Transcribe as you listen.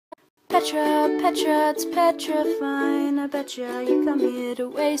Petra, Petra, it's Petrafine. I betcha you come here to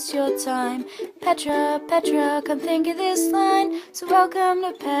waste your time. Petra, Petra, come think of this line. So welcome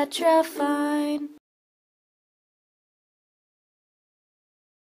to Petrafine.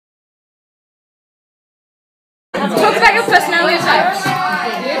 Talk about your personality types.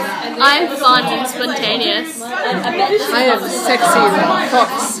 I'm fun and spontaneous. I am sexy and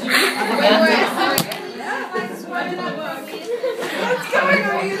fox.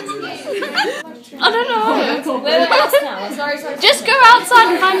 I don't know. Where else now? Sorry. Just go outside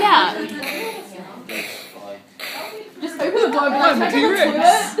and find out. Just open the door and be like,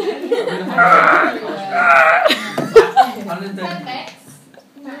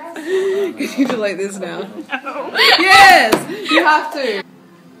 Can you delete this now? No. Yes! You have to!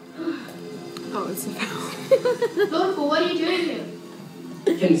 Oh, it's a foul. Local, what are you doing here?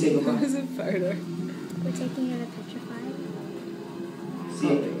 Can you say goodbye? What is a photo? We're taking her to Petrafine. See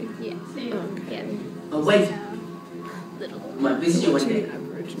you. Yeah. Oh, okay. Yeah. Oh, wait. Little. My visit one Watching day. an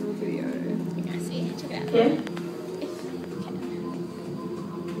Aboriginal video. Yeah, see, check it out. Yeah?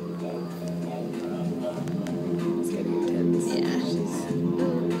 It's getting intense. Yeah.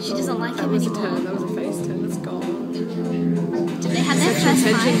 She doesn't like That him was a anymore. turn, that was a face turn, it's gone. Did they have their Sexual first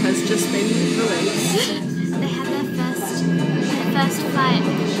tension fight? has just been released. They had their first fight.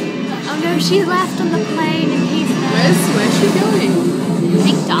 Oh no, she left on the plane and he's there. Where's she going? I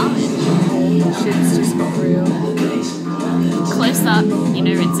think Darwin. Shit's just got real. Close up, you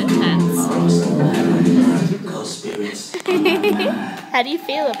know it's intense. Ghost spirits. How do you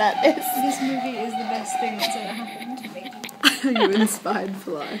feel about this? This movie is the best thing that's ever happened to me. You're inspired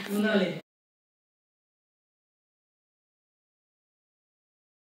for life.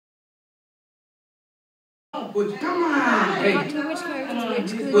 Come on! Hey. Which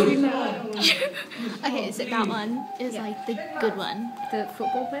characters which could you know? Okay, so that one is like the good one. The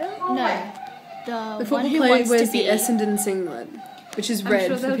football player? No, the The one football who player wants wears to be. the Essendon singlet, which is I'm red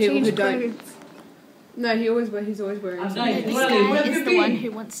sure for they'll people who change don't. clothes. No, he's always wearing No, something. this guy is the one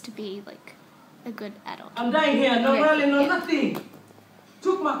who wants to be like a good adult. I'm dying here, no Okay. rally, no nothing.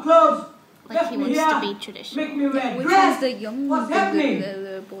 Took my clothes, Like left he me wants here, to be traditional. make me wear Which dress. is the young What's happening?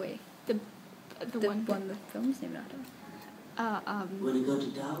 the boy? The The one, one the film's named after. When you go to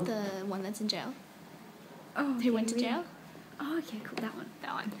Dow? the one that's in jail. Oh, Who went to jail? Oh, okay, cool. That one.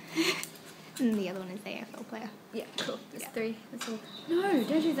 That one. And the other one is the AFL player. Yeah, cool. There's Yeah. three. That's all. No,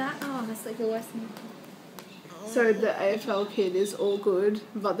 don't do that. Oh, that's like the worst thing. So the AFL kid is all good,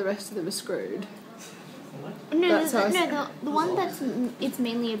 but the rest of them are screwed. No, That's how I the one that's it's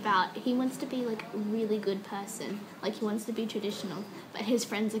mainly about. He wants to be like a really good person. Like he wants to be traditional, but his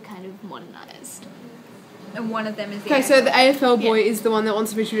friends are kind of modernized. And one of them is the Okay, so the AFL boy is the one that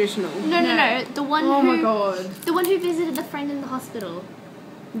wants to be traditional. No. The one Oh who my god. the one who visited the friend in the hospital.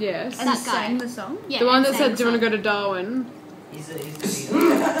 Yes. and that sang guy. the song. Yeah, The one and that sang said, "Do you want the to go to Darwin?"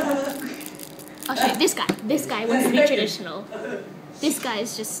 song. I'll show you this guy. This guy wants to be traditional. This guy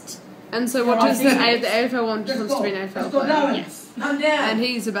is just And so what does the AFL one just wants to be an AFL Let's go player? down. yes. Come down. And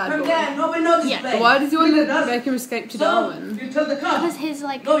he's a bad Come boy. down. Nobody knows this Yeah. place. Why does he want Look to at us. make him escape to So, Darwin? you tell the cops. Because his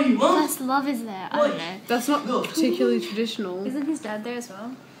like No, you won't. first love is there. I don't know. That's not particularly traditional. Isn't his dad there as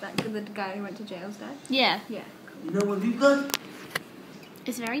well? The guy who went to jail's dad? Yeah, Yeah. You know what we've got?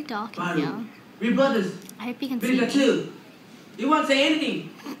 it's very dark in Mario. here. We brothers. I hope you can We see got me. two. You won't say anything.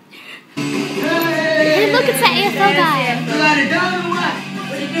 Hey, look, it's the AFL guy. You got it done or what?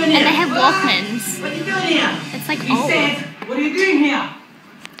 What are you doing here? And they have Walkmans. What are you doing here? It's like He old. said, what are you doing here?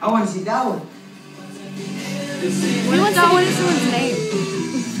 I want to see Darwin. Who wants to What is someone's name?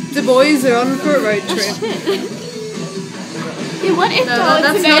 The boys are on for a road trip. Yeah, what is No, Darwin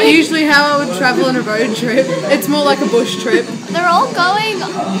that's today? not usually how I would travel on a road trip. It's more like a bush trip. They're all going to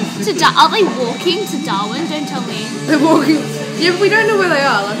Are they walking to Darwin? Don't tell me. They're walking. Yeah, but we don't know where they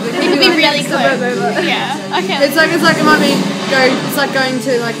are. Like, It could be really next to where close. they are. Yeah. Okay. It's like it might be it's like going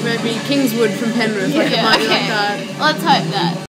to like maybe Kingswood from Penrith. Like it Yeah, might be okay. like that. Let's hope that.